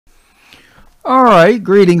All right,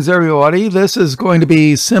 greetings everybody. This is going to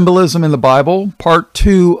be Symbolism in the Bible, part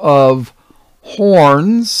 2 of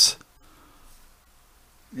horns.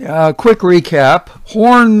 Quick recap.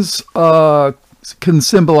 Horns can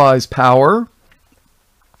symbolize power.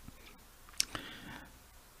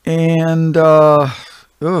 And horns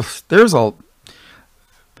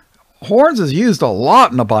is used a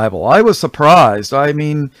lot in the Bible. I was surprised. I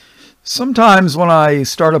mean, sometimes when I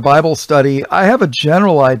start a Bible study, I have a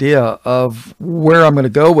general idea of where I'm going to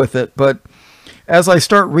go with it. But as I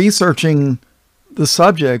start researching the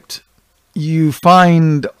subject, you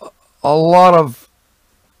find a lot of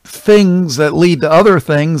things that lead to other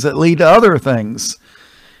things that lead to other things.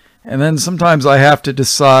 And then sometimes I have to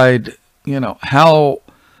decide, how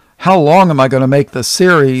long am I going to make the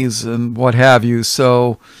series and what have you.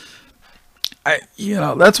 So,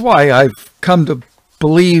 that's why I've come to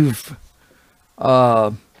believed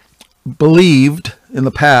in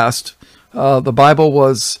the past the Bible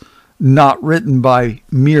was not written by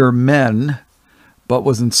mere men, but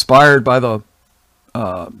was inspired by the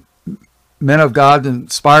men of God,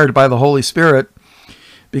 inspired by the Holy Spirit,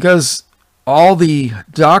 because all the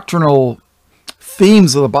doctrinal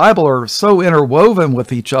themes of the Bible are so interwoven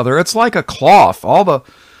with each other. It's like a cloth. All the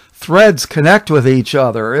threads connect with each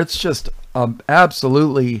other. It's just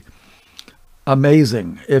absolutely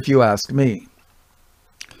amazing, if you ask me.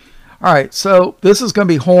 All right, so this is going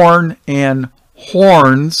to be horn and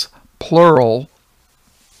horns, plural.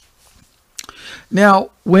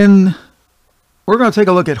 Now, when we're going to take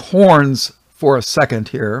a look at horns for a second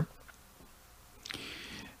here.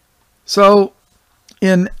 So,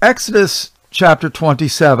 in Exodus chapter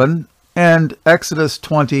 27 and Exodus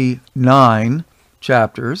 29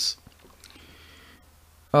 chapters,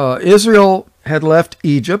 Israel had left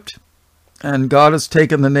Egypt, and God has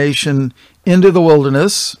taken the nation into the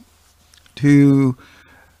wilderness to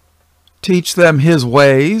teach them his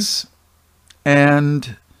ways.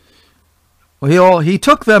 And he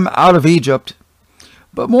took them out of Egypt,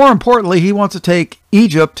 but more importantly, he wants to take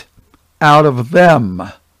Egypt out of them.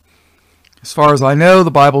 As far as I know, the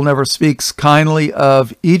Bible never speaks kindly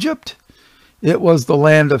of Egypt. It was the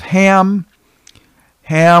land of Ham.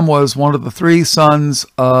 Ham was one of the 3 sons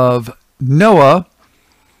of Noah,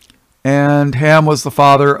 and Ham was the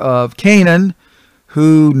father of Canaan,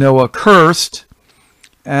 who Noah cursed.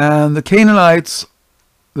 And the Canaanites,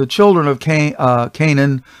 the children of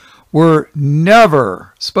Canaan, were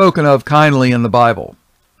never spoken of kindly in the Bible.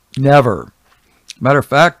 Never. Matter of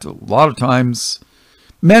fact, a lot of times,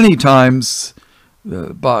 many times,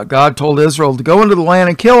 God told Israel to go into the land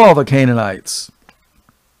and kill all the Canaanites.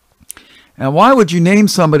 And why would you name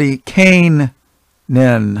somebody Canaan?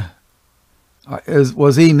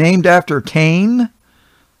 Was he named after Cain?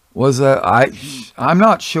 I'm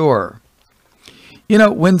not sure.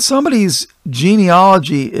 When somebody's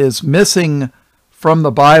genealogy is missing from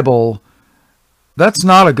the Bible, that's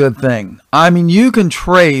not a good thing. I mean, you can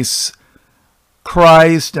trace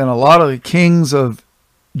Christ and a lot of the kings of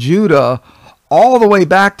Judah all the way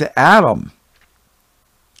back to Adam.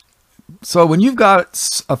 So when you've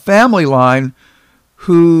got a family line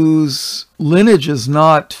whose lineage is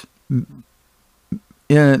not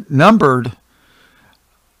numbered,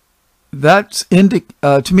 to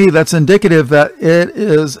me, that's indicative that it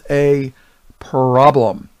is a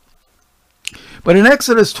problem. But in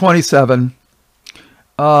Exodus 27,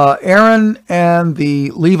 Aaron and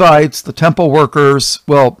the Levites, the temple workers,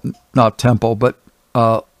 well, not temple, but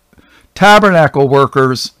tabernacle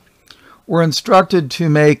workers, were instructed to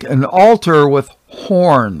make an altar with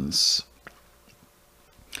horns.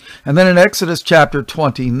 And then in Exodus chapter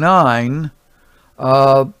 29,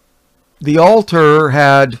 the altar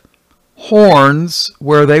had horns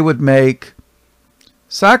where they would make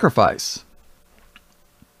sacrifice.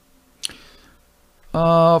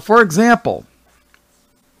 For example,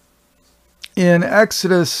 in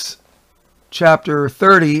Exodus chapter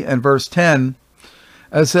 30 and verse 10,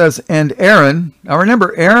 it says, and Aaron, now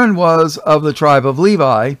remember, Aaron was of the tribe of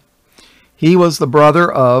Levi. He was the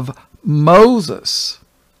brother of Moses.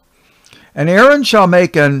 And Aaron shall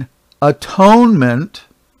make an atonement.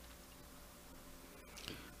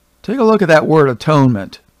 Take a look at that word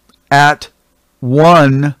atonement. At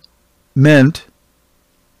one meant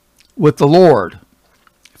with the Lord.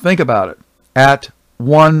 Think about it. At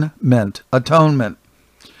one meant atonement.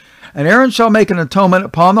 And Aaron shall make an atonement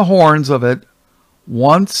upon the horns of it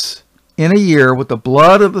once in a year with the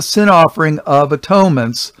blood of the sin offering of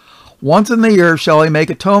atonements. Once in the year shall he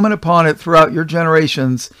make atonement upon it throughout your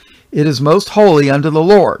generations. It is most holy unto the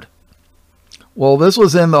Lord. Well, this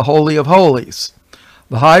was in the Holy of Holies.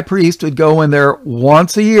 The high priest would go in there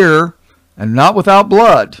once a year and not without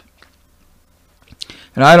blood.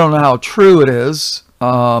 and I don't know how true it is,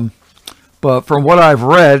 but from what I've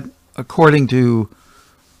read, according to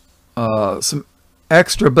some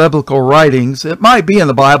extra biblical writings, it might be in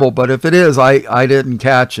the Bible, but if it is, I didn't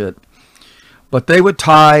catch it. But they would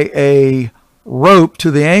tie a rope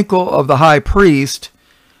to the ankle of the high priest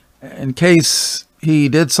in case he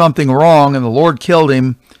did something wrong and the Lord killed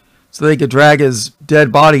him, so they could drag his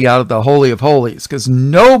dead body out of the Holy of Holies, because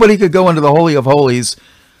nobody could go into the Holy of Holies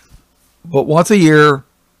but once a year,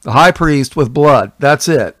 the high priest with blood. That's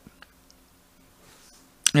it.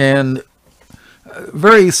 And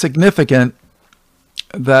very significant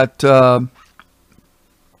that the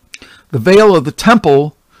veil of the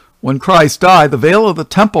temple, when Christ died, the veil of the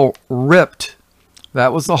temple ripped.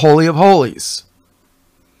 That was the Holy of Holies.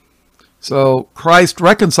 So Christ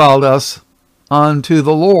reconciled us unto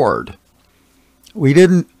the Lord. He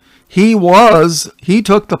took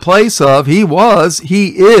the place of, he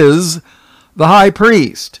is the high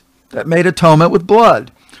priest that made atonement with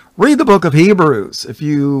blood. Read the book of Hebrews if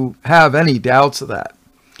you have any doubts of that.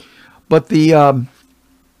 But in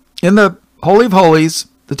the Holy of Holies,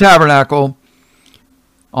 the tabernacle,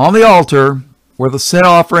 on the altar, where the sin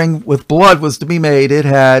offering with blood was to be made, it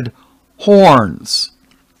had horns.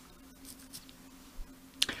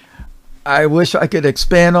 I wish I could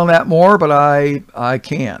expand on that more, but I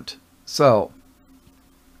can't. So,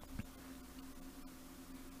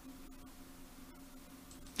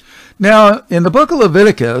 now in the book of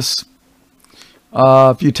Leviticus,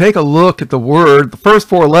 if you take a look at the word, the first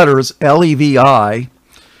four letters, Levi,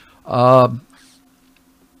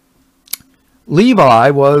 Levi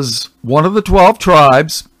was one of the 12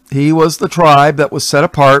 tribes. He was the tribe that was set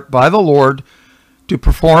apart by the Lord to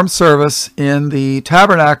perform service in the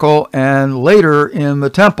tabernacle and later in the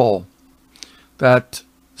temple that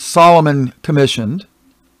Solomon commissioned.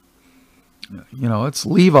 You know, it's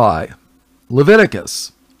Levi,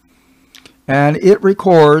 Leviticus. And it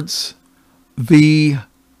records the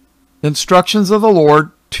instructions of the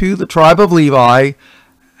Lord to the tribe of Levi,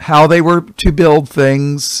 how they were to build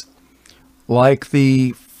things like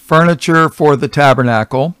the furniture for the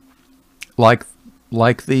tabernacle, like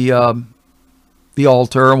the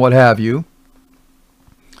altar and what have you,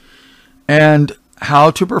 and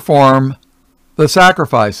how to perform the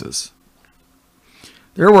sacrifices.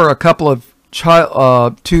 There were a couple of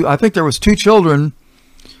I think there was two children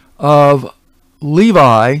of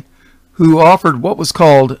Levi who offered what was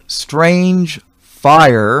called strange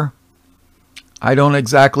fire. I don't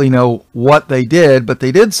exactly know what they did, but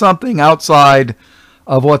they did something outside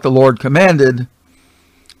of what the Lord commanded,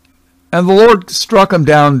 and the Lord struck them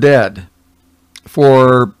down dead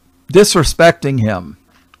for disrespecting him.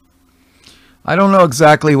 I don't know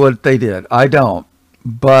exactly what they did. I don't.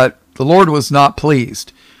 But the Lord was not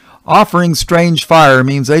pleased. Offering strange fire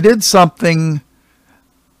means they did something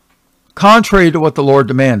contrary to what the Lord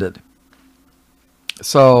demanded.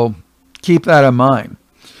 So keep that in mind.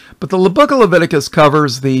 But the book of Leviticus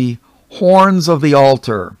covers the horns of the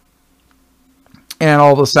altar and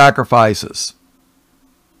all the sacrifices.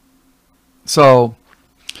 So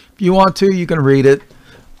if you want to, you can read it.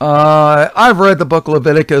 I've read the book of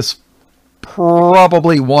Leviticus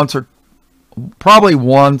probably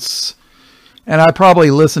once, and I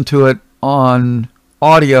probably listened to it on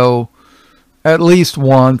audio at least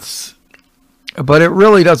once, but it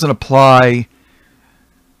really doesn't apply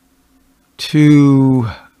to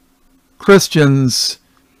Christians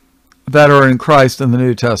that are in Christ in the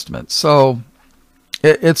New Testament. So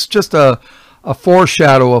it's just a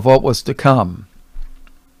foreshadow of what was to come.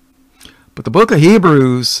 But the book of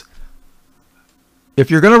Hebrews, if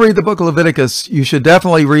you're going to read the book of Leviticus, you should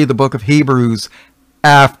definitely read the book of Hebrews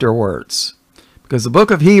afterwards, because the book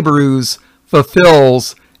of Hebrews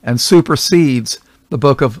fulfills and supersedes the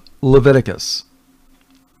book of Leviticus.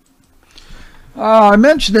 I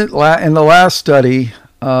mentioned it in the last study,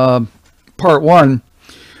 part 1,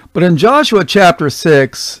 but in Joshua chapter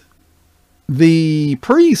 6, the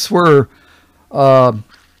priests were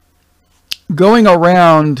going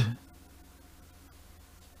around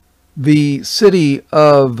the city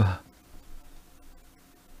of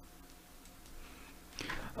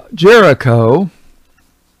Jericho.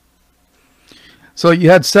 So you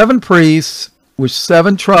had 7 priests with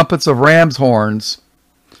 7 trumpets of ram's horns,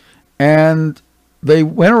 and they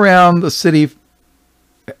went around the city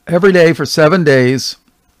every day for 7 days.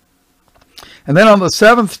 And then on the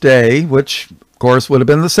 7th day, which of course would have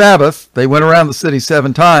been the Sabbath, they went around the city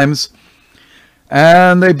 7 times,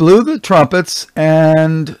 and they blew the trumpets,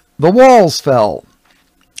 and the walls fell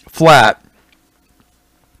flat.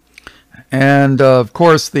 And of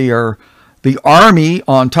course the army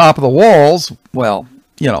on top of the walls, well,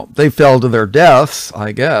 they fell to their deaths,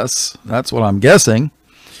 I guess. That's what I'm guessing.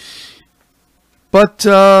 But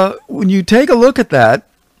when you take a look at that,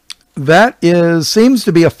 seems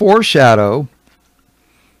to be a foreshadow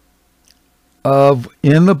of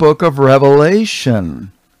in the book of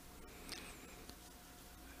Revelation.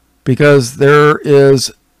 Because there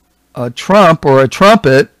is a trump or a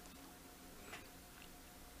trumpet,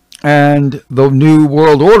 and the new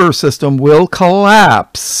world order system will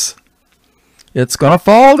collapse. It's going to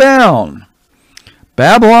fall down.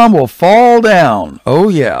 Babylon will fall down. Oh,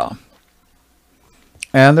 yeah.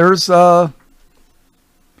 And there's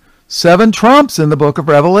 7 trumps in the book of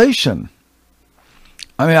Revelation.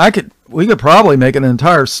 I mean, we could probably make an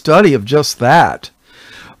entire study of just that.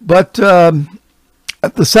 But the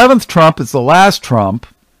 7th trump is the last trump.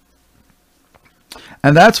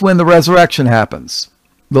 And that's when the resurrection happens.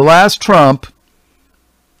 The last trump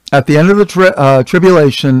at the end of the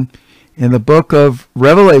tribulation in the book of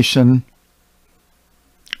Revelation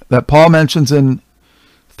that Paul mentions in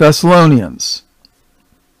Thessalonians.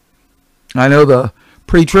 I know the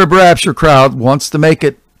pre-trib rapture crowd wants to make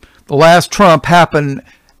it the last trump happen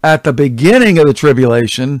at the beginning of the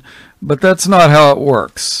tribulation, but that's not how it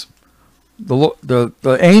works.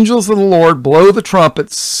 The angels of the Lord blow the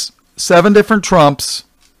trumpets, 7 different trumps,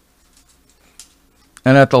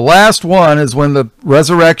 and at the last one is when the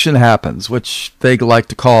resurrection happens, which they like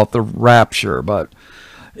to call it the rapture, but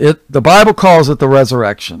the Bible calls it the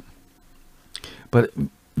resurrection. But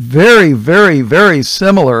very, very, very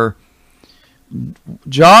similar.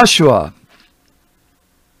 Joshua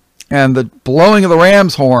and the blowing of the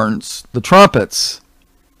ram's horns, the trumpets.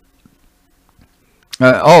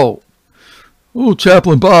 Chaplain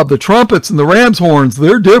Bob, the trumpets and the ram's horns,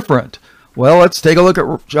 they're different. Well, let's take a look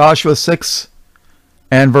at Joshua 6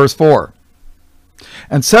 and verse 4.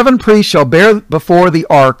 And 7 priests shall bear before the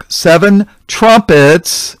ark 7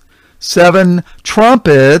 trumpets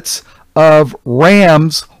of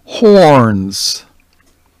ram's horns.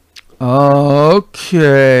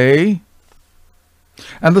 Okay.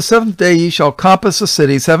 And the 7th day ye shall compass the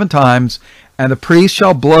city 7 times, and the priest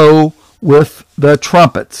shall blow with the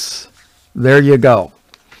trumpets. There you go.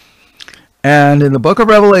 And in the book of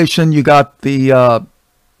Revelation, you got the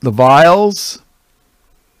vials,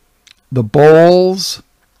 the bowls,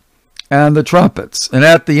 and the trumpets. And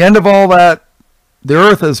at the end of all that, the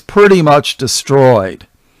earth is pretty much destroyed.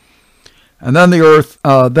 And then then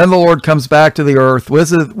the Lord comes back to the earth with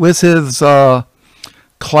his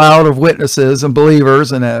cloud of witnesses and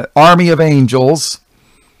believers and an army of angels.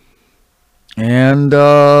 And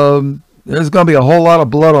there's going to be a whole lot of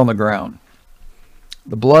blood on the ground.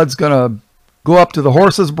 The blood's going to go up to the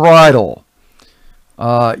horse's bridle.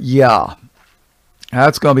 Yeah.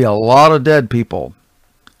 That's going to be a lot of dead people.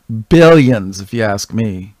 Billions, if you ask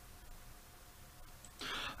me.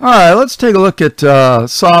 All right, let's take a look at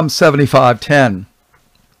Psalm 75:10.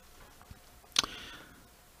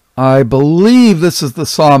 I believe this is the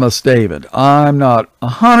psalmist David. I'm not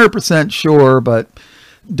 100% sure, but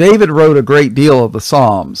David wrote a great deal of the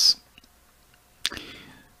Psalms.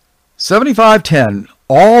 75:10.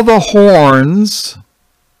 All the horns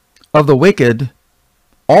of the wicked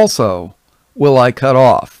also will I cut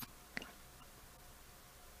off,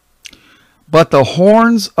 but the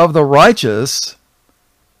horns of the righteous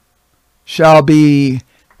shall be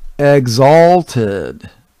exalted.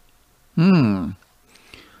 The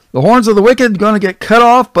horns of the wicked are going to get cut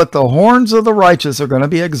off, but the horns of the righteous are going to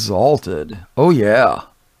be exalted. Oh, yeah.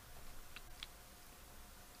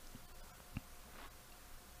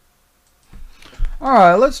 All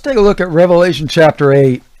right, let's take a look at Revelation chapter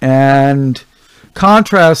 8 and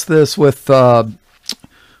contrast this with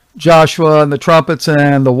Joshua and the trumpets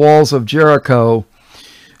and the walls of Jericho.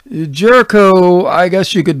 Jericho, I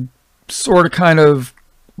guess you could sort of kind of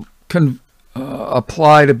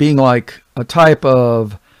apply to being like a type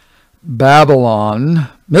of Babylon,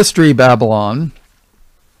 mystery Babylon.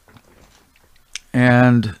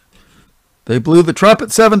 And they blew the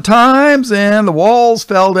trumpet 7 times and the walls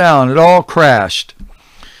fell down. It all crashed.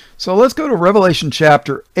 So let's go to Revelation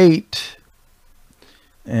chapter 8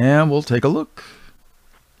 and we'll take a look.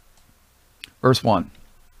 Verse 1.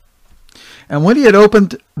 And when he had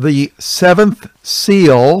opened the 7th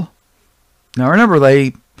seal, now remember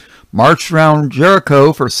they marched around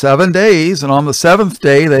Jericho for 7 days, and on the 7th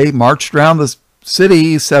day they marched around the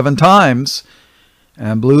city 7 times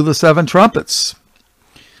and blew the 7 trumpets.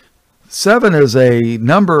 7 is a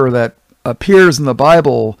number that appears in the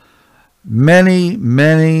Bible many,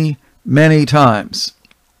 many, many times.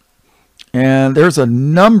 And there's a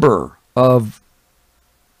number of,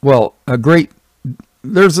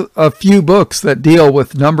 there's a few books that deal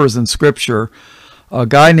with numbers in Scripture. A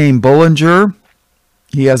guy named Bullinger,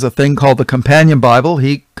 he has a thing called the Companion Bible.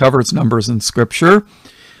 He covers numbers in Scripture.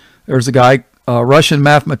 There's a guy, a Russian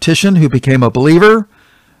mathematician who became a believer.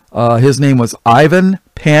 His name was Ivan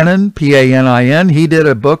Panin, P-A-N-I-N. He did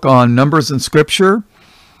a book on numbers in Scripture.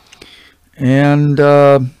 And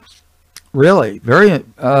really, very,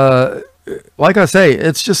 like I say,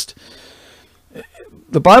 it's just,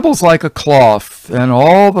 the Bible's like a cloth, and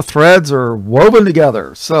all the threads are woven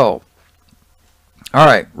together. So, all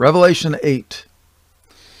right, Revelation 8.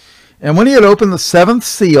 And when he had opened the seventh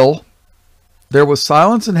seal, there was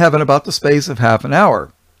silence in heaven about the space of half an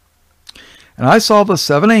hour. And I saw the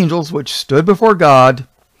seven angels which stood before God,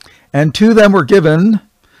 and to them were given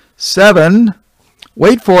seven,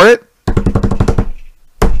 wait for it,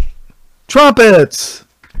 trumpets.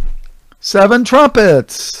 Seven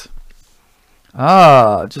trumpets.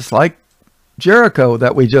 Just like Jericho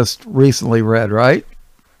that we just recently read, right?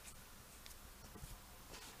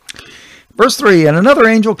 Verse 3, and another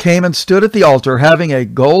angel came and stood at the altar, having a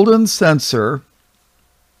golden censer,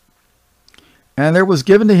 and there was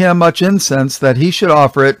given to him much incense, that he should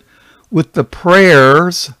offer it with the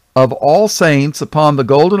prayers of all saints upon the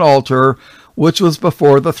golden altar which was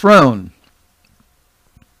before the throne.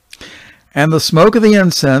 And the smoke of the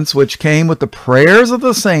incense, which came with the prayers of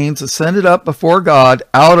the saints, ascended up before God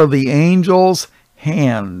out of the angel's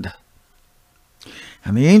hand.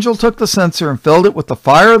 And the angel took the censer and filled it with the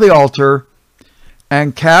fire of the altar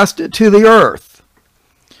and cast it to the earth.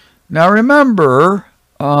 Now remember,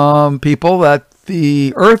 people, that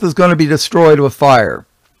the earth is going to be destroyed with fire.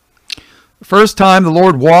 The first time the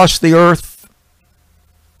Lord washed the earth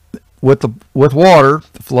with water,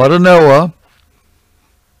 the flood of Noah,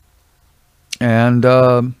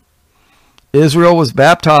 and Israel was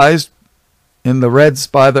baptized in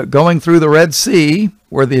the going through the Red Sea,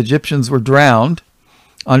 where the Egyptians were drowned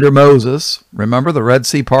under Moses. Remember, the Red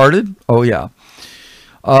Sea parted? Oh yeah.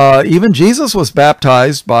 Even Jesus was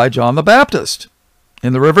baptized by John the Baptist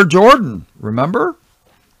in the River Jordan. Remember?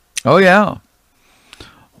 Oh yeah.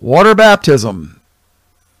 Water baptism.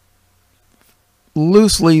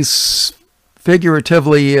 Loosely,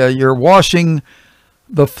 figuratively, you're washing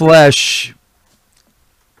the flesh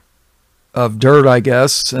of dirt, I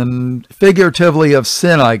guess, and figuratively of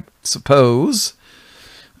sin, I suppose.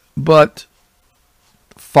 But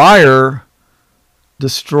fire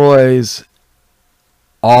destroys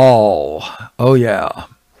all. Oh yeah.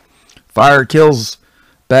 Fire kills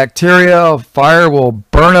bacteria. Fire will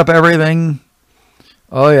burn up everything.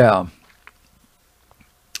 Oh yeah.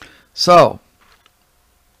 So,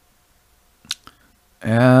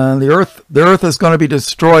 and the earth is going to be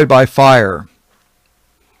destroyed by fire.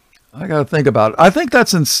 I got to think about it. I think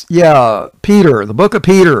that's in, Peter, the book of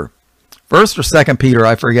Peter. First or second Peter,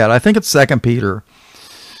 I forget. I think it's second Peter.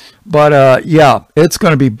 But yeah, it's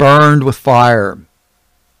going to be burned with fire.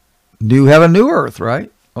 New heaven, new earth,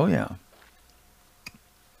 right? Oh yeah.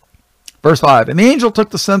 Verse 5, and the angel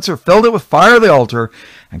took the censer, filled it with fire of the altar,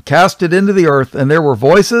 and cast it into the earth, and there were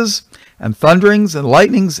voices, and thunderings, and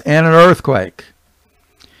lightnings, and an earthquake.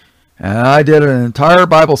 And I did an entire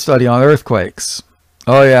Bible study on earthquakes.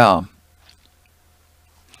 Oh yeah.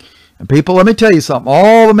 And people, let me tell you something.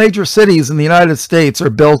 All the major cities in the United States are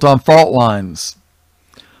built on fault lines.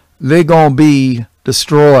 They're going to be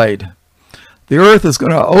destroyed. The earth is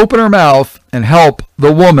going to open her mouth and help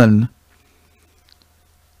the woman,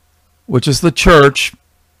 which is the church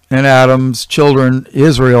and Adam's children,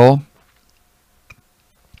 Israel,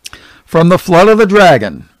 from the flood of the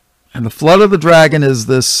dragon. And the flood of the dragon is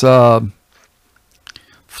this flood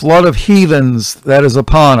of heathens that is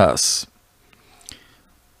upon us.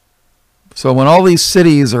 So when all these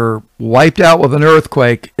cities are wiped out with an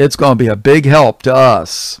earthquake, it's going to be a big help to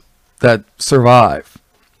us that survive.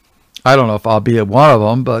 I don't know if I'll be one of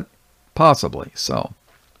them, but possibly so.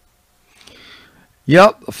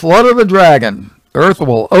 Yep, the flood of the dragon. Earth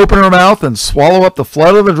will open her mouth and swallow up the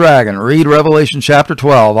flood of the dragon. Read Revelation chapter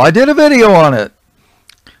 12. I did a video on it.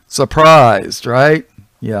 Surprised, right?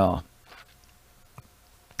 Yeah.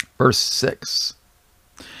 Verse 6.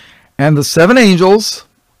 And the seven angels,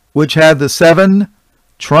 which had the seven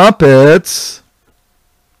trumpets.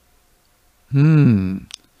 And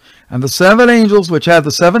the seven angels which had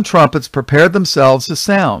the seven trumpets prepared themselves to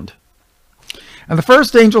sound. And the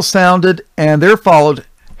first angel sounded, and there followed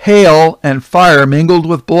hail and fire mingled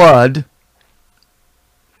with blood.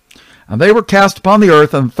 And they were cast upon the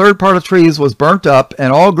earth, and the third part of trees was burnt up,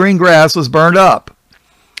 and all green grass was burned up.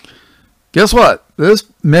 Guess what? This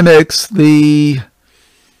mimics the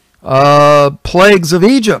plagues of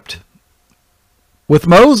Egypt with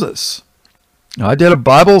Moses. I did a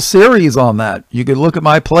Bible series on that. You could look at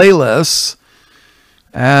my playlists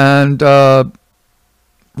And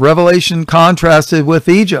Revelation contrasted with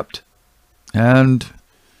Egypt and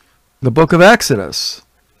the book of Exodus.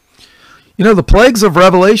 You know, the plagues of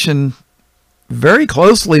Revelation very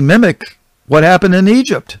closely mimic what happened in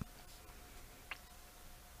Egypt.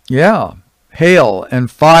 Yeah, hail and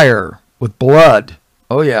fire with blood.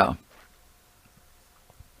 Oh, yeah.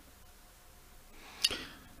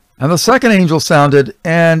 And the second angel sounded,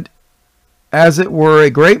 and as it were, a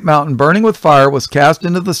great mountain burning with fire was cast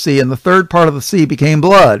into the sea, and the third part of the sea became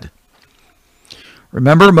blood.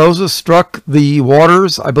 Remember, Moses struck the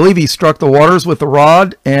waters. I believe he struck the waters with the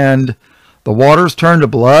rod, and the waters turned to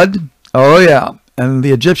blood. Oh, yeah. And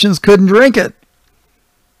the Egyptians couldn't drink it.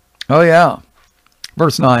 Oh, yeah.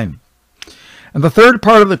 Verse 9. And the third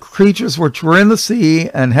part of the creatures which were in the sea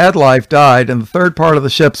and had life died, and the third part of the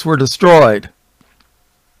ships were destroyed.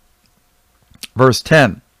 Verse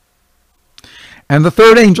 10. And the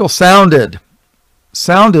third angel sounded.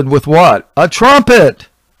 Sounded with what? A trumpet.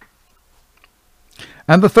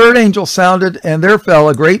 And the third angel sounded, and there fell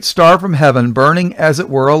a great star from heaven, burning as it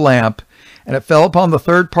were a lamp, and it fell upon the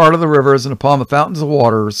third part of the rivers and upon the fountains of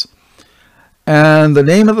waters. And the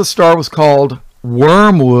name of the star was called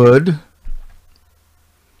Wormwood.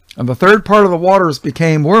 And the third part of the waters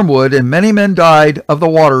became wormwood, and many men died of the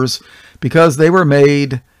waters because they were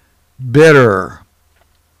made bitter.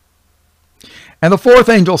 And the fourth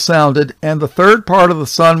angel sounded, and the third part of the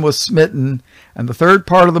sun was smitten, and the third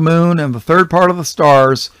part of the moon, and the third part of the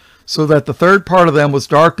stars, so that the third part of them was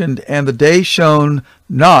darkened, and the day shone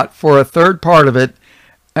not for a third part of it,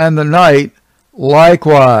 and the night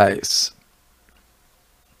likewise.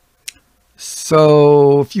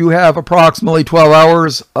 So if you have approximately 12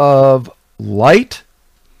 hours of light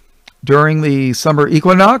during the summer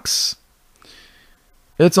equinox,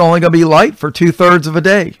 it's only going to be light for 2/3 of a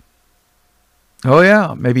day. Oh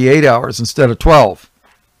yeah, maybe 8 hours instead of 12.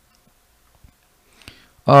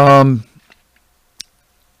 The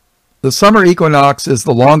summer equinox is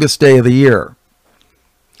the longest day of the year.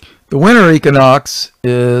 The winter equinox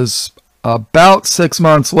is about 6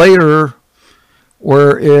 months later,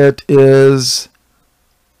 where it is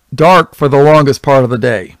dark for the longest part of the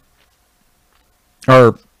day.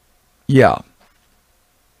 Or, yeah.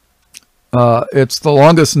 It's the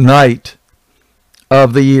longest night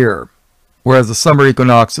of the year, whereas the summer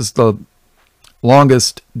equinox is the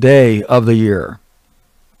longest day of the year.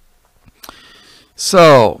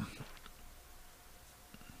 So,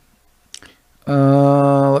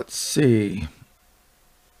 let's see.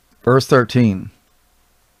 Verse 13.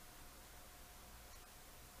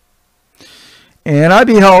 And I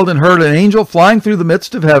beheld and heard an angel flying through the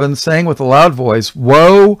midst of heaven, saying with a loud voice,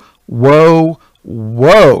 Woe, woe,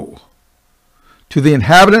 woe to the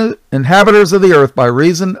inhabitants of the earth by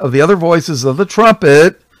reason of the other voices of the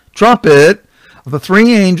trumpet of the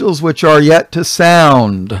three angels which are yet to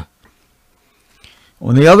sound.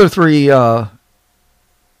 When the other three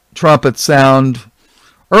trumpets sound,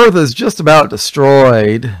 earth is just about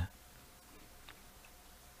destroyed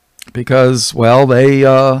because, well,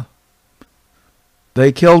 they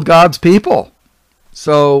killed God's people.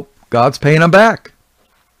 So God's paying them back.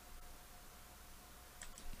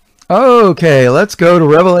 Okay, let's go to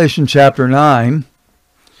Revelation chapter 9.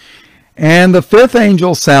 And the fifth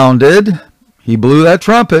angel sounded. He blew that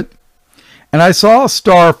trumpet. And I saw a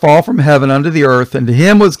star fall from heaven unto the earth, and to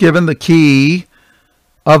him was given the key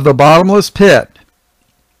of the bottomless pit.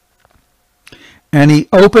 And he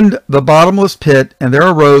opened the bottomless pit, and there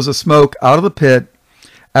arose a smoke out of the pit,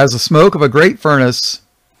 as the smoke of a great furnace,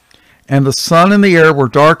 and the sun and the air were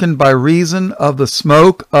darkened by reason of the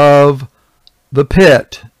smoke of the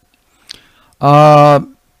pit.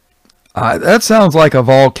 That sounds like a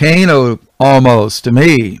volcano almost to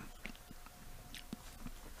me.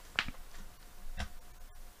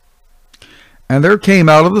 And there came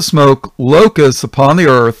out of the smoke locusts upon the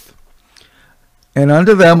earth, and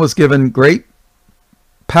unto them was given great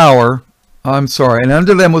power. And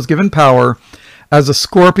unto them was given power, as the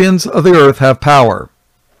scorpions of the earth have power.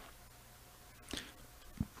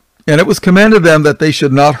 And it was commanded them that they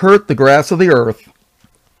should not hurt the grass of the earth,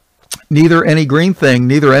 neither any green thing,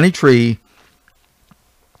 neither any tree,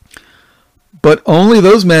 but only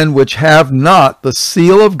those men which have not the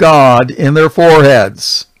seal of God in their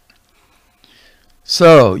foreheads.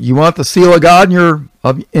 So, you want the seal of God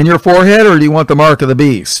in your forehead, or do you want the mark of the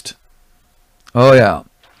beast? Oh yeah.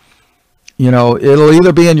 You know, it'll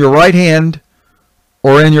either be in your right hand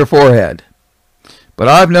or in your forehead. But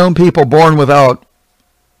I've known people born without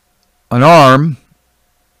an arm,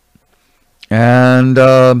 and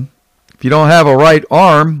if you don't have a right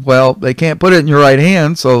arm, well, they can't put it in your right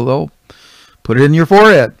hand, so they'll put it in your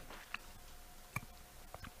forehead.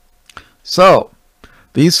 So,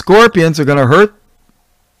 these scorpions are going to hurt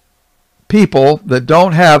people that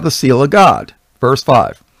don't have the seal of God. Verse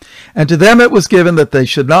 5. And to them it was given that they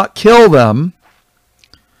should not kill them.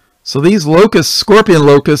 So these locusts, scorpion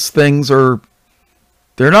locust things they're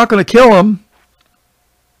not going to kill them.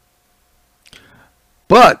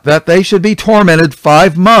 But that they should be tormented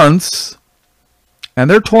 5 months. And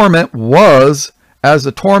their torment was as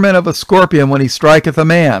the torment of a scorpion when he striketh a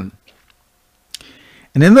man.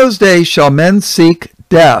 And in those days shall men seek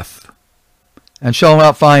death, and shall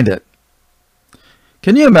not find it.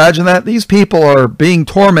 Can you imagine that? These people are being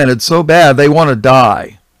tormented so bad they want to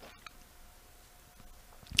die.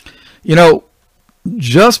 You know,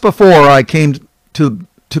 just before I came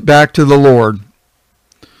back to the Lord,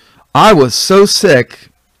 I was so sick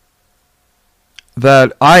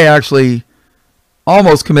that I actually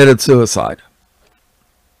almost committed suicide.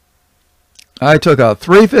 I took a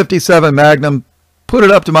 .357 Magnum, put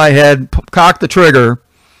it up to my head, cocked the trigger,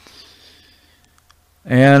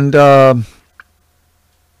 and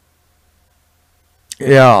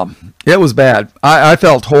yeah, it was bad. I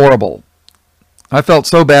felt horrible. I felt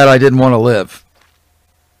so bad I didn't want to live.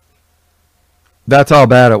 That's how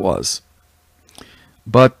bad it was.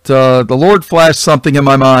 But the Lord flashed something in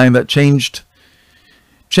my mind that changed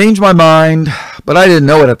my mind, but I didn't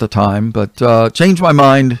know it at the time, but changed my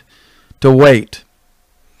mind to wait.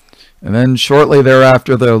 And then shortly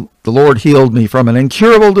thereafter, the Lord healed me from an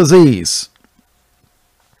incurable disease.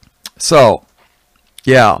 So,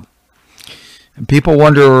 yeah. And people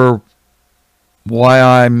wonder why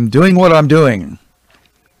I'm doing what I'm doing.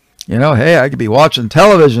 You know, hey, I could be watching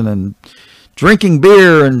television and drinking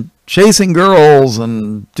beer and chasing girls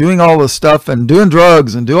and doing all this stuff and doing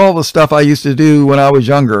drugs and do all the stuff I used to do when I was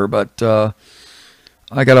younger. But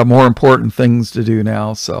I got more important things to do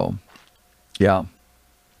now. So, yeah.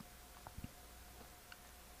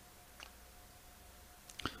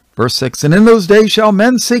 Verse 6, and in those days shall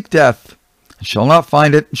men seek death, and shall not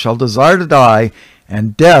find it, and shall desire to die,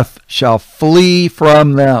 and death shall flee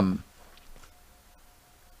from them.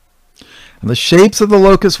 And the shapes of the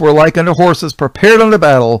locusts were like unto horses prepared unto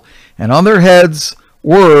battle, and on their heads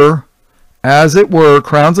were, as it were,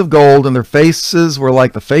 crowns of gold, and their faces were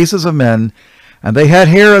like the faces of men, and they had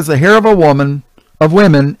hair as the hair of women,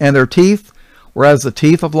 and their teeth were as the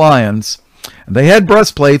teeth of lions. And they had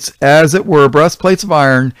breastplates, as it were, breastplates of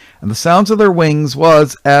iron, and the sounds of their wings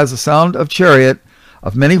was as the sound of chariot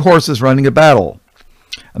of many horses running to battle.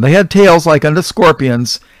 And they had tails like unto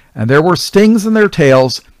scorpions, and there were stings in their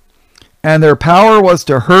tails, and their power was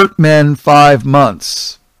to hurt men 5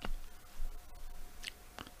 months.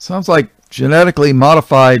 Sounds like genetically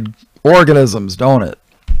modified organisms, don't it?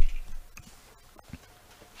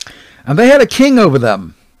 And they had a king over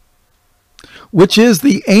them, which is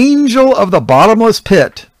the angel of the bottomless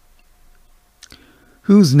pit,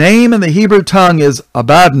 whose name in the Hebrew tongue is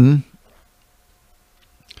Abaddon,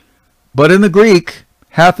 but in the Greek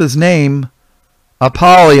hath his name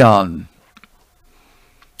Apollyon.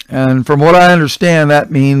 And from what I understand,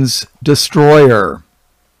 that means destroyer.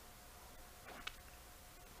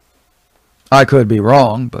 I could be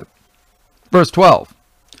wrong, but verse 12.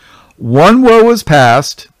 One woe is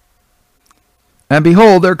past, and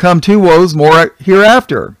behold, there come 2 woes more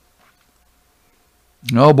hereafter.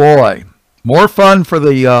 Oh boy. More fun for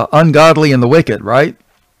the ungodly and the wicked, right?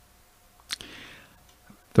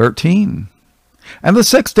 13. And the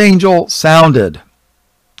 6th angel sounded.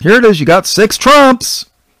 Here it is. You got 6 trumps.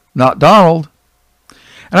 Not Donald.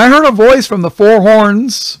 And I heard a voice from the 4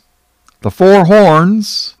 horns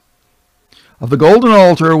of the golden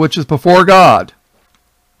altar which is before God.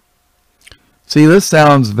 See, this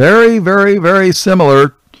sounds very, very, very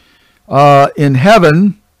similar. In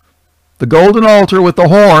heaven, the golden altar with the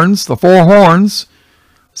horns, the 4 horns,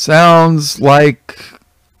 sounds like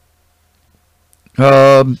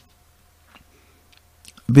the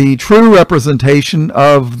true representation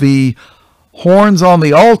of the horns on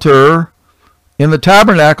the altar in the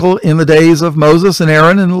tabernacle in the days of Moses and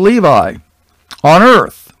Aaron and Levi on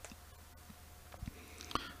earth.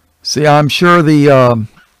 See, I'm sure that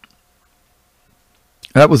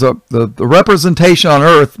was the representation on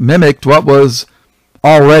earth mimicked what was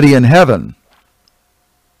already in heaven.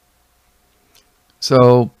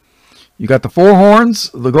 So you got the 4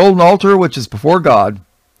 horns, the golden altar, which is before God,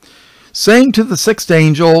 saying to the 6th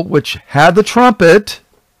angel, which had the trumpet,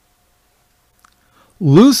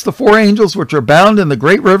 loose the 4 angels which are bound in the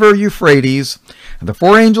great river Euphrates. And the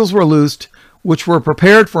 4 angels were loosed, which were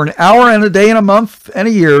prepared for an hour and a day and a month and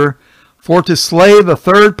a year, for to slay the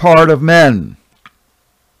 1/3 part of men.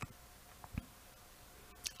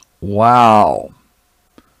 Wow.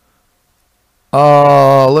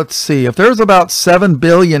 Let's see. If there's about 7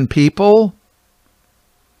 billion people,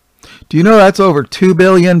 do you know that's over 2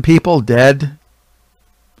 billion people dead?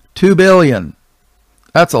 2 billion.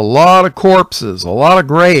 That's a lot of corpses, a lot of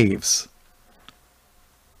graves.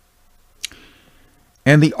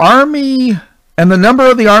 And the army, and the number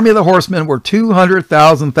of the army of the horsemen were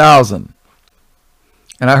 200,000.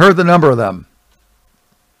 And I heard the number of them.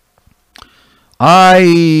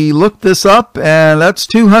 I looked this up, and that's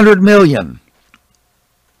 200 million.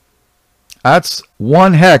 That's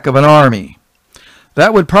one heck of an army.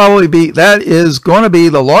 That is going to be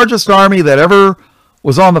the largest army that ever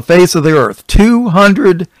was on the face of the earth.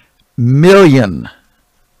 200 million.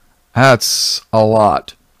 That's a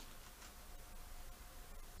lot.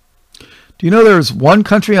 Do you know there's one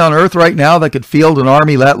country on earth right now that could field an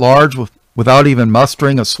army that large without even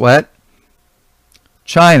mustering a sweat?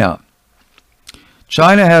 China.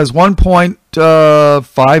 China has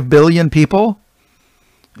 1.5 billion people.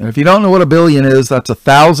 And if you don't know what a billion is, that's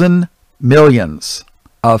 1,000 millions.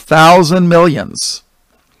 1,000 millions.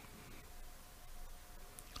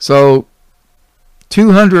 So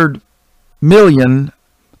 200 million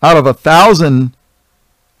out of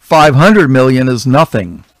 1,500 million is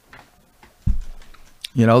nothing.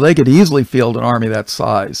 You know, they could easily field an army that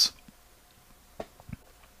size.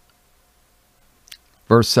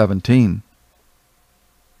 Verse 17.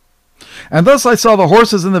 And thus I saw the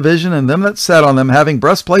horses in the vision, and them that sat on them, having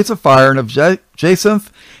breastplates of fire, and of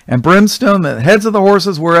jacinth and brimstone. The heads of the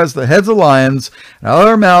horses were as the heads of lions, and out of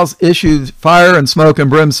their mouths issued fire and smoke and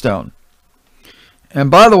brimstone.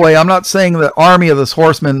 And by the way, I'm not saying the army of this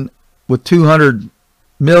horsemen with 200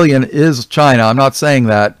 million is China. I'm not saying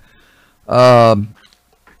that. I'm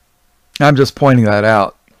just pointing that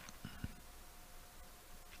out.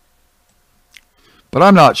 But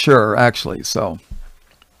I'm not sure, actually, so...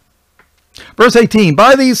 Verse 18,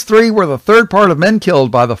 by these three were the third part of men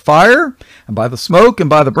killed by the fire, and by the smoke, and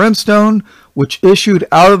by the brimstone, which issued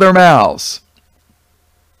out of their mouths.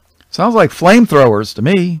 Sounds like flamethrowers to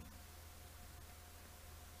me.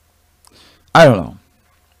 I don't know.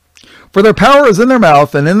 For their power is in their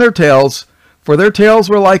mouth and in their tails, for their tails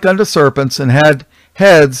were like unto serpents, and had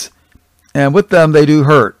heads, and with them they do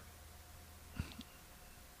hurt.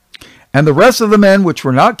 And the rest of the men which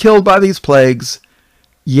were not killed by these plagues,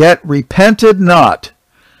 yet repented not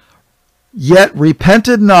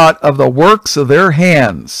of the works of their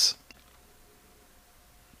hands,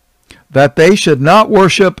 that they should not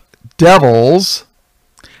worship devils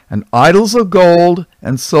and idols of gold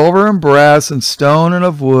and silver and brass and stone and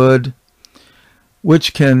of wood,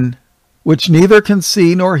 which neither can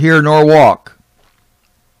see nor hear nor walk.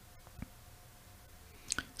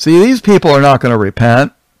 See, these people are not going to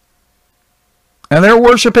repent, and they're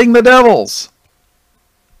worshiping the devils.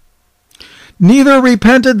 Neither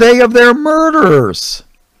repented they of their murderers.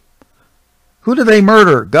 Who did they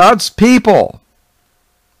murder? God's people.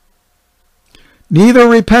 Neither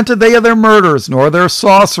repented they of their murders, nor their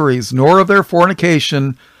sorceries, nor of their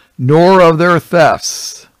fornication, nor of their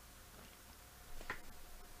thefts.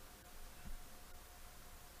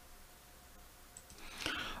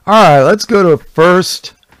 All right, let's go to 1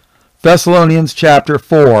 Thessalonians chapter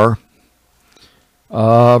 4,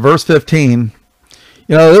 verse 15.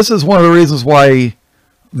 You know, this is one of the reasons why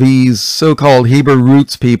these so-called Hebrew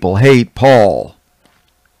roots people hate Paul.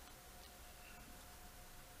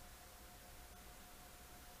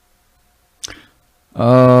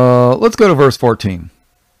 Let's go to verse 14.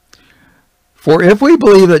 For if we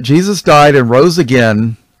believe that Jesus died and rose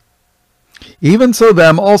again, even so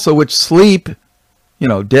them also which sleep,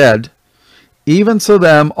 dead, even so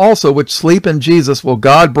them also which sleep in Jesus will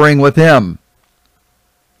God bring with him.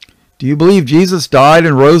 Do you believe Jesus died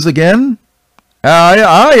and rose again?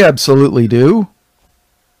 I absolutely do.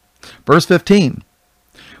 Verse 15.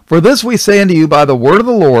 For this we say unto you by the word of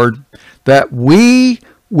the Lord, that we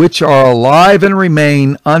which are alive and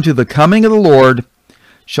remain unto the coming of the Lord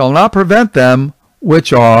shall not prevent them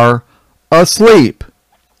which are asleep.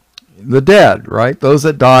 The dead, right? Those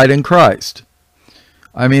that died in Christ.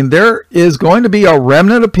 I mean, there is going to be a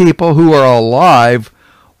remnant of people who are alive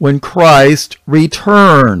when Christ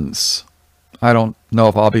returns. I don't know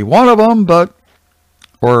if I'll be one of them,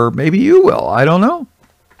 or maybe you will. I don't know.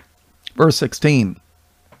 Verse 16.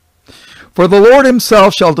 For the Lord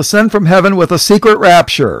himself shall descend from heaven with a secret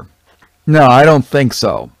rapture. No, I don't think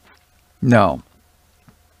so. No.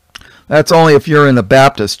 That's only if you're in the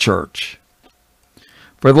Baptist church.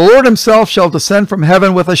 For the Lord himself shall descend from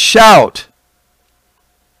heaven with a shout.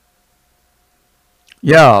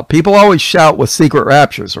 Yeah, people always shout with secret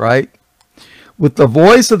raptures, right? With the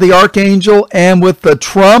voice of the archangel and with the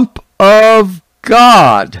trump of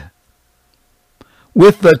God.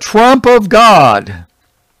 with the trump of God,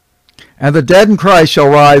 and the dead in Christ shall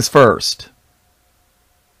rise first.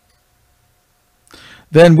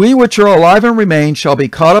 Then we which are alive and remain shall be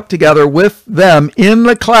caught up together with them in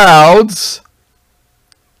the clouds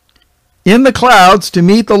to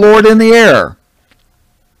meet the Lord in the air.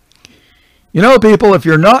 You know, people, if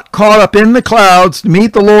you're not caught up in the clouds to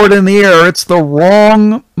meet the Lord in the air, it's the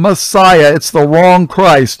wrong Messiah. It's the wrong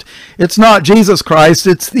Christ. It's not Jesus Christ.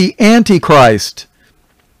 It's the Antichrist.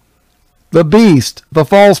 The beast, the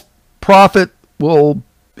false prophet, will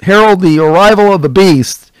herald the arrival of the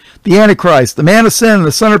beast, the Antichrist, the man of sin,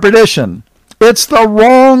 the son of perdition. It's the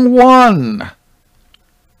wrong one.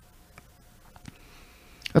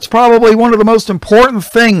 That's probably one of the most important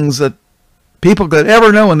things that people could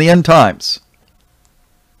ever know in the end times.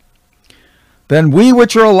 Then we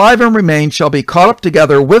which are alive and remain shall be caught up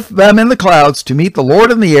together with them in the clouds to meet the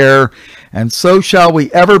Lord in the air, and so shall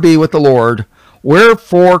we ever be with the Lord.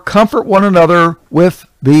 Wherefore comfort one another with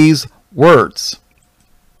these words.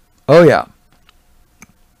 Oh yeah.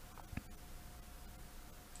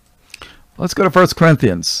 Let's go to 1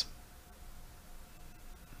 Corinthians.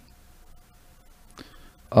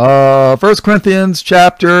 1 Corinthians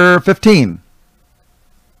chapter 15.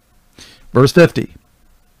 Verse 50.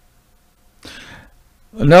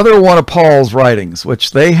 Another one of Paul's writings,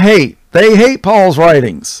 which they hate. They hate Paul's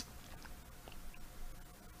writings.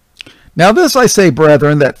 Now this I say,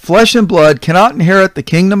 brethren, that flesh and blood cannot inherit the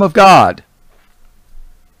kingdom of God.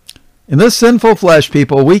 In this sinful flesh,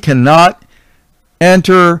 people, we cannot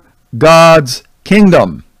enter God's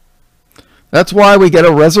kingdom. That's why we get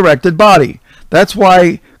a resurrected body. That's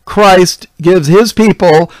why Christ gives his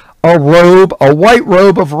people a robe, a white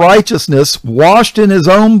robe of righteousness washed in his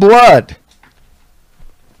own blood.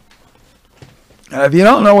 Now, if you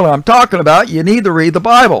don't know what I'm talking about, you need to read the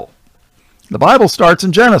Bible. The Bible starts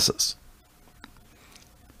in Genesis.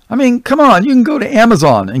 I mean, come on, you can go to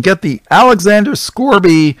Amazon and get the Alexander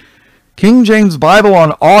Scourby King James Bible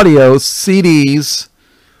on audio CDs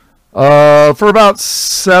for about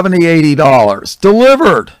 $70, $80.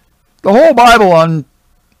 Delivered. The whole Bible on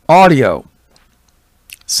audio.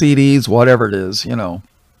 CDs, whatever it is, you know.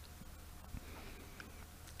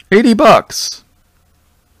 $80.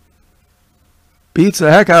 Beats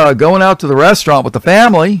the heck out of going out to the restaurant with the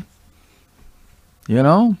family. You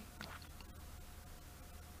know.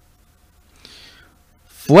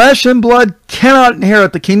 Flesh and blood cannot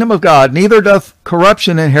inherit the kingdom of God, neither doth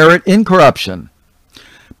corruption inherit incorruption.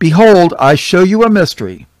 Behold, I show you a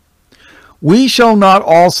mystery. We shall not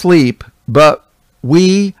all sleep, but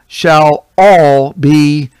we shall all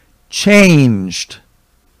be changed.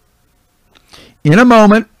 In a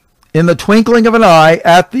moment, in the twinkling of an eye,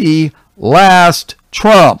 at the last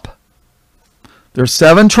trump. There's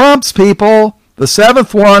 7 trumps, people. The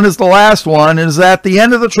 7th one is the last one, and is at the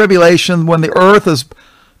end of the tribulation when the earth is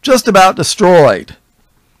just about destroyed.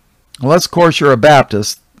 Unless, of course, you're a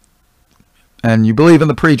Baptist and you believe in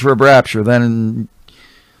the pre-trib rapture, then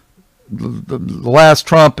the last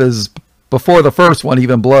trump is before the first one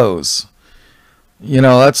even blows. You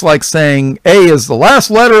know, that's like saying A is the last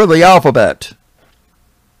letter of the alphabet,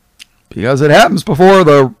 because it happens before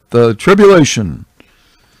the tribulation.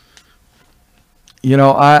 You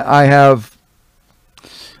know, I have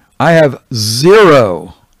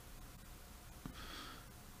zero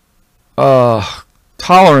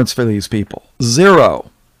tolerance for these people.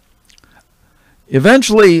 Zero.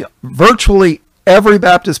 Eventually, virtually every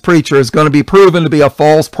Baptist preacher is going to be proven to be a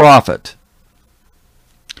false prophet.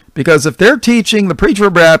 Because if they're teaching the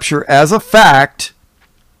pre-trib rapture as a fact,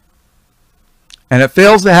 and it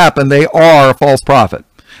fails to happen, they are a false prophet.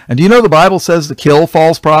 And do you know the Bible says to kill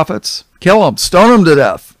false prophets? Kill them. Stone them to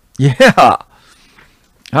death. Yeah.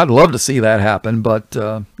 I'd love to see that happen, but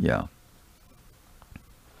yeah.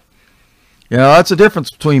 You know, that's the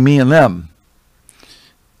difference between me and them.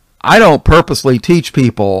 I don't purposely teach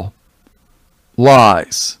people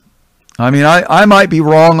lies. I mean, I might be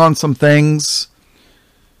wrong on some things,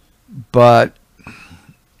 but,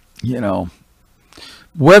 you know,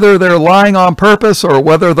 whether they're lying on purpose or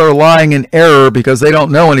whether they're lying in error because they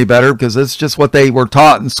don't know any better, because it's just what they were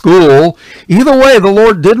taught in school, either way, the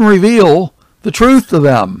Lord didn't reveal the truth to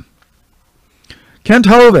them. Kent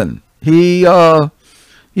Hovind, he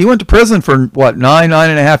went to prison for, what,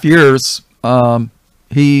 9.5 years.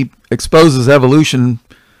 He exposes evolution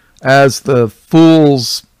as the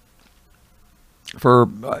fools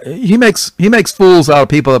he makes fools out of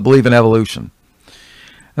people that believe in evolution.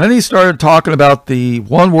 And then he started talking about the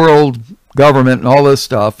one world government and all this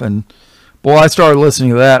stuff, and boy, I started listening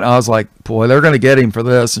to that, and I was like, boy, they're going to get him for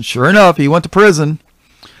this. And sure enough, he went to prison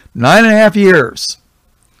 9.5 years.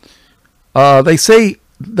 They say,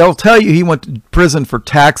 they'll tell you he went to prison for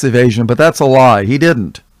tax evasion, but that's a lie. He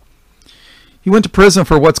didn't. He went to prison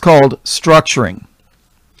for what's called structuring.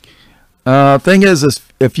 Thing is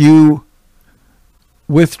if you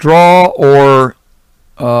withdraw or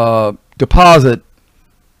deposit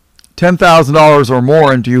 $10,000 or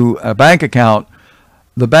more into a bank account,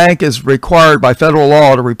 the bank is required by federal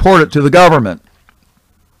law to report it to the government.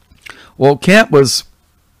 Well, Kent was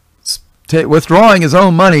withdrawing his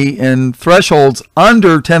own money in thresholds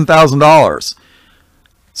under $10,000.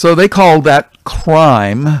 So they called that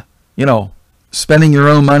crime, spending your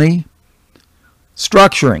own money,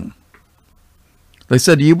 structuring. They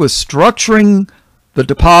said he was structuring the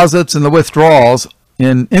deposits and the withdrawals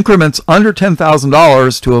in increments under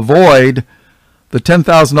 $10,000 to avoid the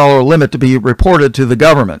 $10,000 limit to be reported to the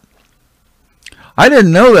government. I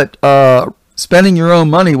didn't know that spending your own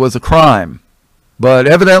money was a crime, but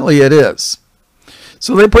evidently it is.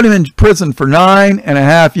 So they put him in prison for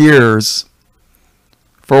 9.5 years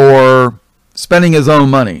for spending his own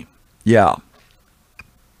money. Yeah.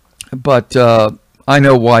 But I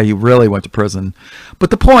know why he really went to prison. But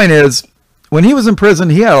the point is, when he was in prison,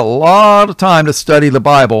 he had a lot of time to study the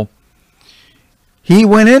Bible. He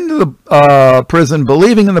went into the prison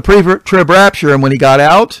believing in the pre-trib rapture, and when he got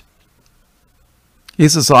out, he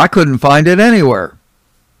says, I couldn't find it anywhere.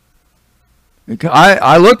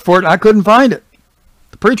 I looked for it, and I couldn't find it.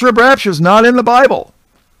 The pre-trib rapture is not in the Bible.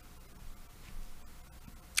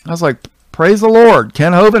 I was like, praise the Lord.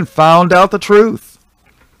 Ken Hovind found out the truth.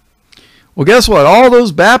 Well, guess what? All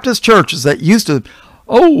those Baptist churches that used to,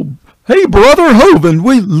 hey, Brother Hovind,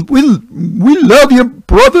 we love you,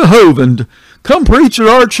 Brother Hovind. Come preach at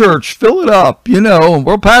our church. Fill it up, and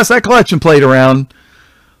we'll pass that collection plate around.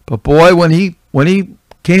 But boy, when he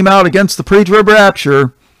came out against the pre-trib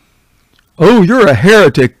rapture, you're a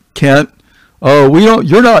heretic, Kent.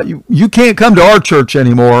 You can't come to our church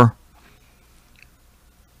anymore.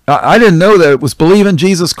 I didn't know that it was believe in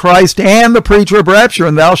Jesus Christ and the pre-trib rapture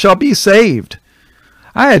and thou shalt be saved.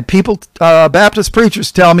 I had people, Baptist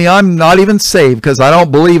preachers, tell me I'm not even saved because I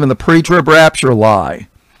don't believe in the pre-trib rapture lie.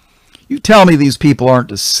 You tell me these people aren't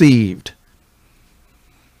deceived.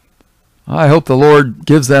 I hope the Lord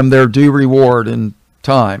gives them their due reward in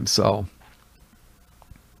time. So,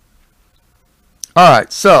 all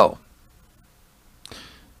right. So,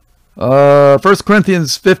 1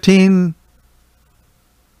 Corinthians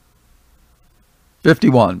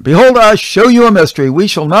 15:51. Behold, I show you a mystery. We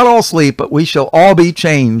shall not all sleep, but we shall all be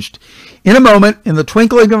changed in a moment, in the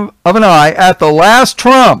twinkling of an eye, at the last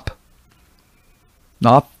trump.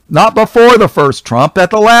 Not before the first trump,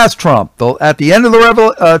 at the last trump, at the end of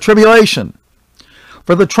the tribulation.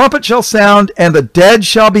 For the trumpet shall sound, and the dead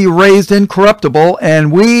shall be raised incorruptible,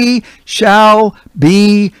 and we shall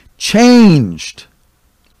be changed.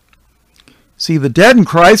 See, the dead in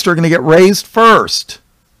Christ are going to get raised first.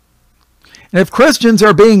 And if Christians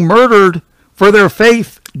are being murdered for their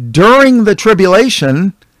faith during the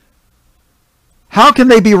tribulation, how can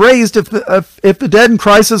they be raised if the dead in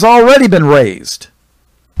Christ has already been raised?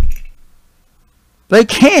 They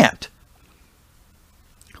can't.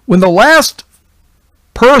 When the last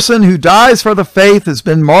person who dies for the faith has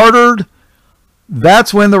been martyred,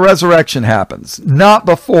 that's when the resurrection happens, not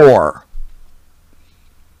before.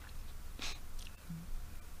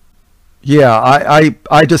 Yeah,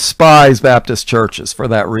 I despise Baptist churches for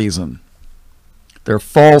that reason. They're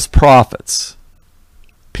false prophets.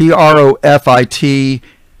 Profit,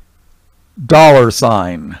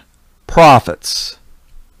 $, prophets.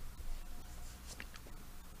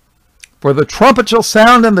 For the trumpet shall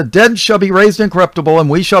sound, and the dead shall be raised incorruptible, and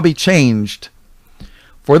we shall be changed.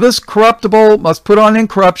 For this corruptible must put on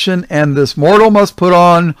incorruption, and this mortal must put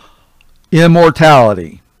on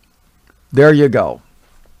immortality. There you go.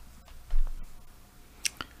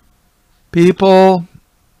 People,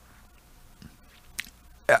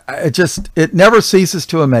 it never ceases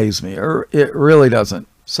to amaze me, or it really doesn't.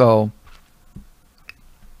 So,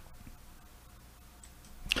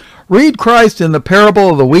 read Christ in the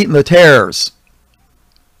parable of the wheat and the tares.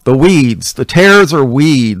 The weeds. The tares are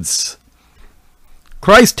weeds.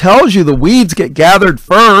 Christ tells you the weeds get gathered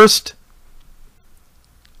first.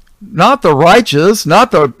 Not the righteous,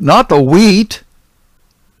 not the wheat.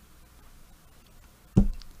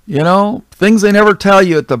 Things they never tell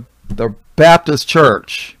you at the Baptist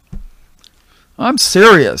church. I'm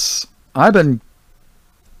serious. I've been,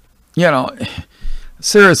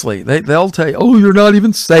 seriously, they'll tell you, you're not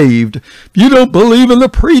even saved. If you don't believe in the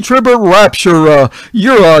pre-trib rapture,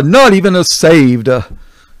 you're not even saved.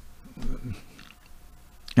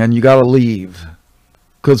 And you got to leave.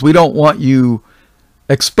 Because we don't want you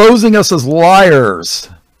exposing us as liars.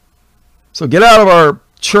 So get out of our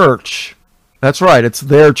church. That's right, it's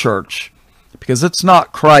their church. Because it's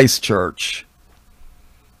not Christ's church.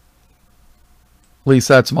 At least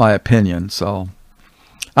that's my opinion. So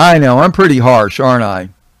I know, I'm pretty harsh, aren't I?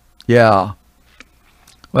 Yeah.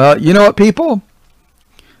 Well, you know what, people?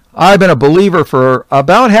 I've been a believer for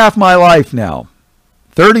about half my life now.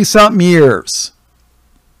 30-something years.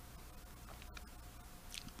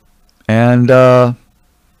 And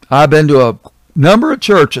I've been to a number of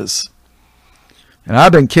churches. And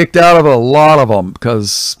I've been kicked out of a lot of them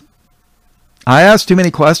because I ask too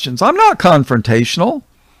many questions. I'm not confrontational.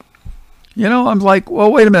 You know, I'm like,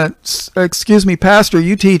 well, wait a minute. Excuse me, Pastor,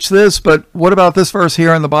 you teach this, but what about this verse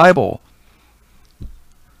here in the Bible?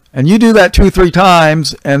 And you do that 2-3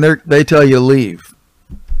 times, and they tell you to leave.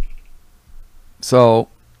 So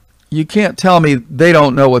you can't tell me they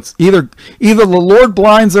don't know what's either the Lord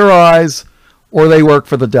blinds their eyes or they work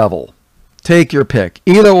for the devil. Take your pick.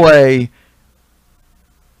 Either way,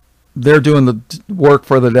 they're doing the work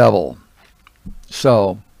for the devil.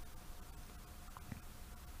 So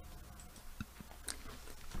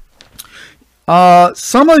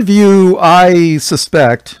some of you, I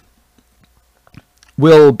suspect,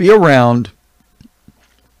 will be around,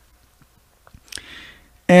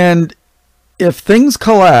 and if things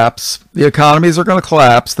collapse, the economies are going to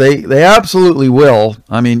collapse. They absolutely will.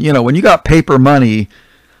 I mean, you know, when you got paper money,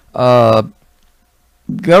 governments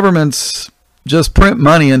just print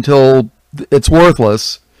money until it's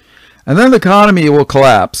worthless, and then the economy will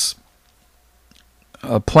collapse.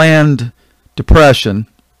 A planned depression.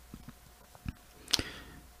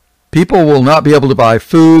 People will not be able to buy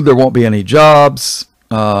food. There won't be any jobs.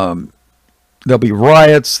 There'll be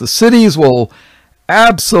riots. The cities will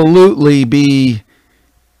absolutely be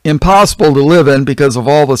impossible to live in because of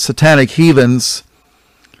all the satanic heathens.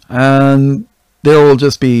 And there will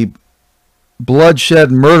just be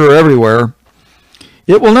bloodshed and murder everywhere.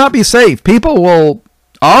 It will not be safe.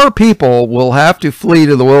 Our people will have to flee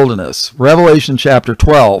to the wilderness. Revelation chapter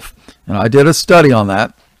 12. And I did a study on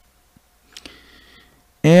that.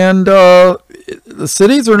 And the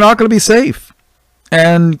cities are not going to be safe.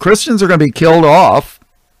 And Christians are going to be killed off.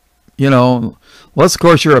 You know, unless, of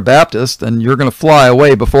course, you're a Baptist and you're going to fly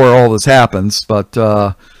away before all this happens. But,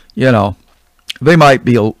 you know, they might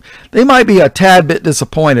be a tad bit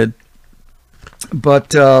disappointed.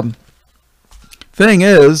 But thing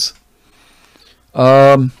is,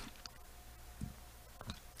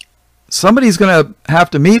 somebody's going to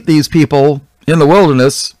have to meet these people in the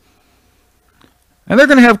wilderness. And they're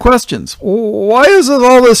going to have questions. Why is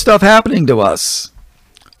all this stuff happening to us?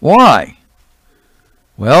 Why?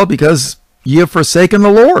 Well, because ye have forsaken the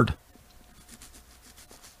Lord.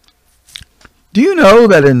 Do you know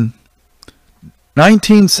that in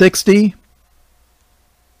 1960,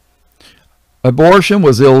 abortion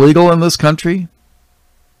was illegal in this country?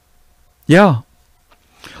 Yeah.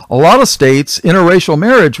 A lot of states, interracial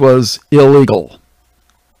marriage was illegal.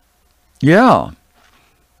 Yeah.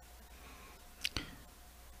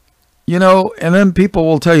 You know, and then people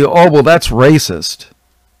will tell you, oh, well, that's racist.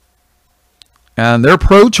 And they're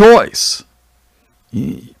pro-choice.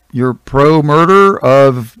 You're pro-murder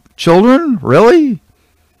of children? Really?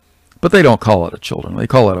 But they don't call it a children. They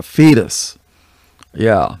call it a fetus.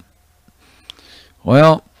 Yeah.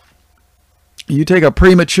 Well, you take a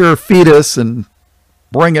premature fetus and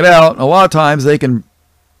bring it out, and a lot of times they can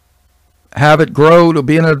have it grow to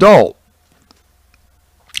be an adult.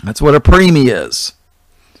 That's what a preemie is.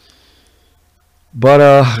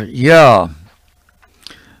 But, yeah,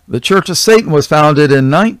 the Church of Satan was founded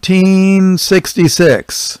in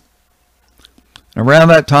 1966. Around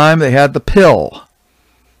that time, they had the pill.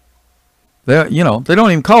 They don't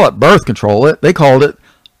even call it birth control. They called it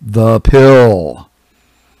the pill.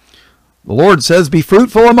 The Lord says, be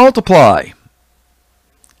fruitful and multiply.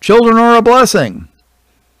 Children are a blessing.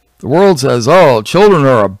 The world says, oh, children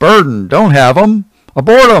are a burden. Don't have them.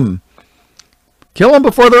 Abort them. Kill them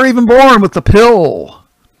before they're even born with the pill.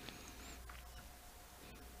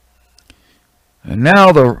 And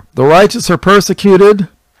now the righteous are persecuted,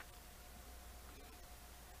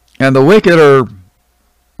 and the wicked are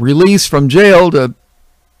released from jail to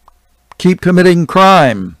keep committing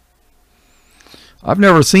crime. I've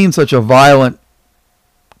never seen such a violent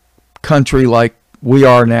country like we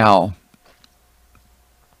are now.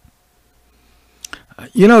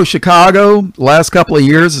 You know, Chicago, the last couple of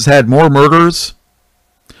years, has had more murders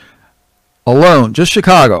alone. Just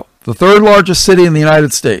Chicago, the third largest city in the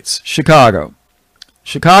United States, Chicago.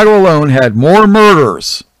 Chicago alone had more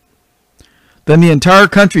murders than the entire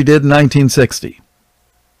country did in 1960.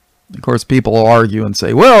 Of course, people will argue and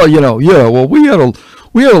say, well, we had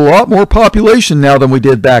a lot more population now than we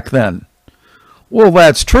did back then. Well,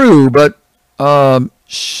 that's true, but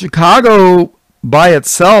Chicago by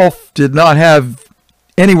itself did not have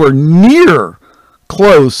anywhere near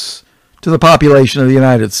close to the population of the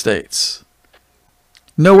United States.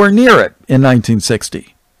 Nowhere near it in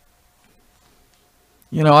 1960.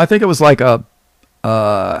 You know, I think it was like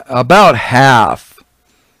about half,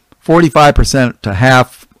 45% to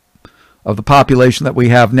half of the population that we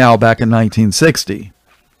have now back in 1960.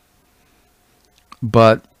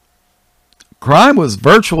 But crime was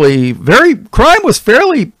fairly violent crime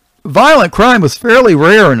was fairly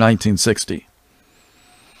rare in 1960.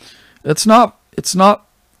 It's not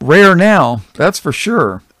rare now, that's for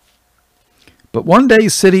sure. But one day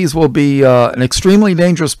cities will be an extremely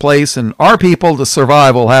dangerous place, and our people to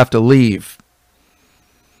survive will have to leave.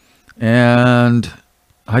 And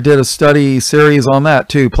I did a study series on that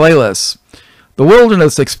too, playlists. The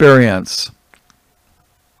wilderness experience.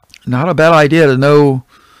 Not a bad idea to know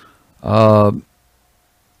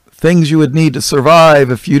things you would need to survive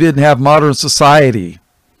if you didn't have modern society.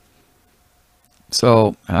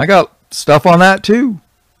 So I got stuff on that too,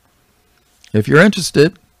 if you're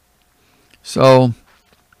interested. So,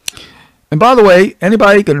 and by the way,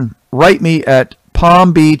 anybody can write me at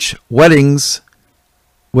Palm Beach Weddings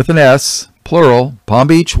with an S, plural, Palm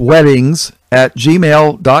Beach Weddings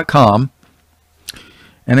 @gmail.com.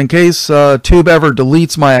 And in case Tube ever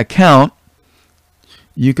deletes my account,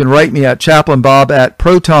 you can write me at chaplainbob at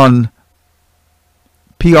proton,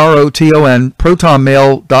 P-R-O-T-O-N,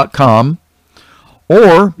 protonmail.com.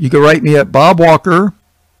 Or you can write me at Bob Walker,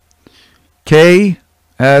 K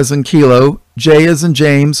as in kilo, J as in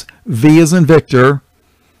James, V as in Victor,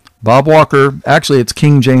 Bob Walker, actually it's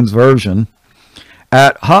King James Version,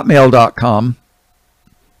 at hotmail.com.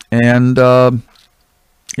 And,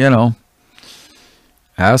 you know,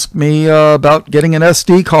 ask me about getting an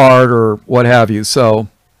SD card or what have you. So,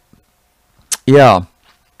 yeah.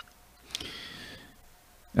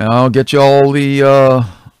 And I'll get you all the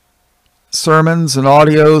sermons and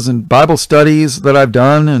audios and Bible studies that I've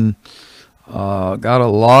done, and got a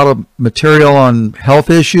lot of material on health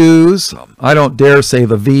issues. I don't dare say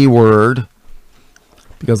the V word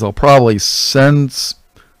because I'll probably censor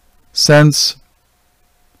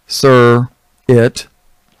it.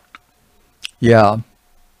 Yeah,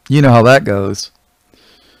 you know how that goes.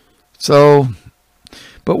 So,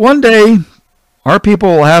 but one day our people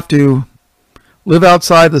will have to live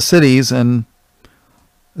outside the cities, and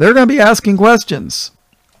they're going to be asking questions.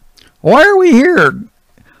 Why are we here?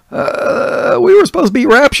 We were supposed to be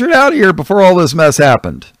raptured out of here before all this mess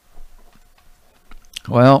happened.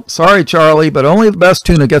 Well, sorry, Charlie, but only the best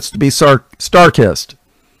tuna gets to be star-kissed.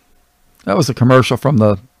 That was a commercial from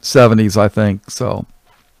the 70s, I think. So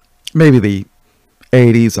maybe the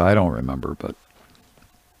 80s, I don't remember. But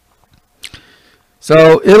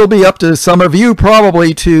so it'll be up to some of you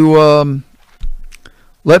probably to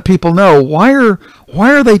let people know, why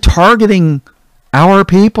are they targeting our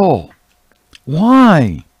people?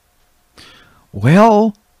 Why?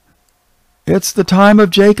 Well, it's the time of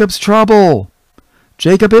Jacob's trouble.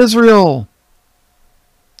 Jacob Israel.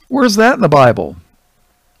 Where's that in the Bible?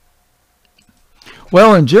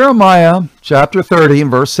 Well, in Jeremiah chapter 30 and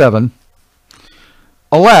verse 7,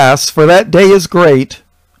 alas, for that day is great,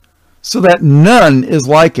 so that none is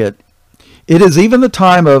like it. It is even the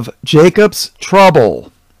time of Jacob's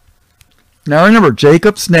trouble. Now remember,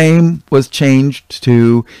 Jacob's name was changed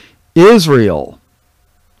to Israel.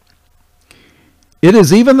 It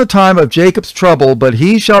is even the time of Jacob's trouble, but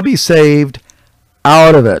he shall be saved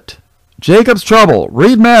out of it. Jacob's trouble.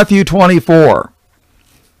 Read Matthew 24.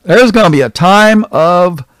 There's going to be a time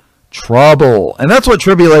of trouble. And that's what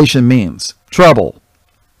tribulation means. Trouble.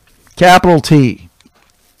 Capital T.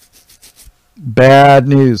 Bad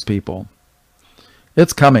news, people.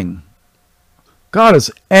 It's coming. God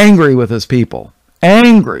is angry with his people.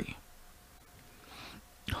 Angry.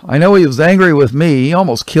 I know he was angry with me. He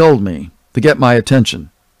almost killed me to get my attention.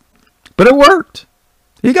 But it worked.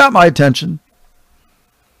 He got my attention.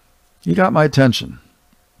 He got my attention.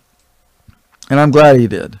 And I'm glad he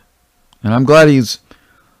did. And I'm glad he's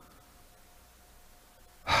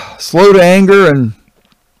slow to anger and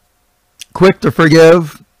quick to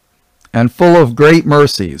forgive and full of great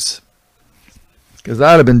mercies. Because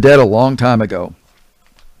I'd have been dead a long time ago.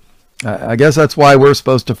 I guess that's why we're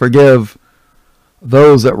supposed to forgive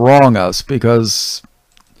those that wrong us, because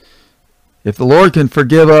if the Lord can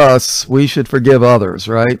forgive us, we should forgive others,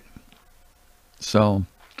 right? So,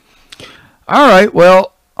 all right,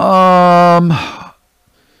 well,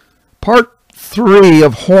 part 3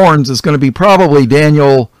 of horns is going to be probably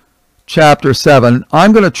Daniel chapter 7.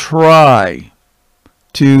 I'm going to try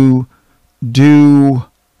to do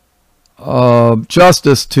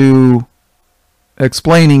justice to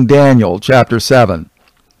explaining Daniel chapter 7,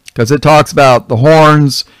 because it talks about the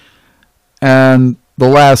horns and the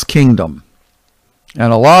last kingdom.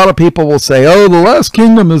 And a lot of people will say, oh, the last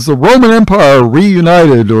kingdom is the Roman Empire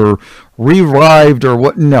reunited or revived or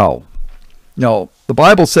what. No. The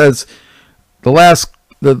Bible says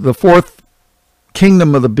the fourth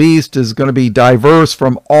kingdom of the beast is going to be diverse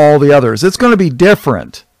from all the others. It's going to be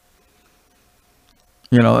different.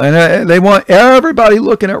 And they want everybody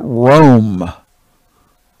looking at Rome.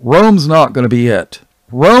 Rome's not going to be it.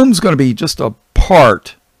 Rome's going to be just a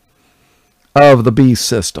part of the beast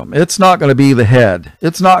system. It's not going to be the head.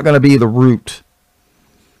 It's not going to be the root.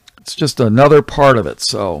 It's just another part of it.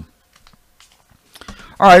 So,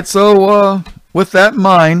 all right. So, with that in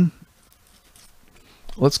mind,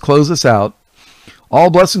 let's close this out. All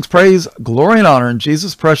blessings, praise, glory, and honor in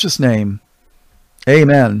Jesus' precious name.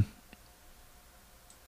 Amen.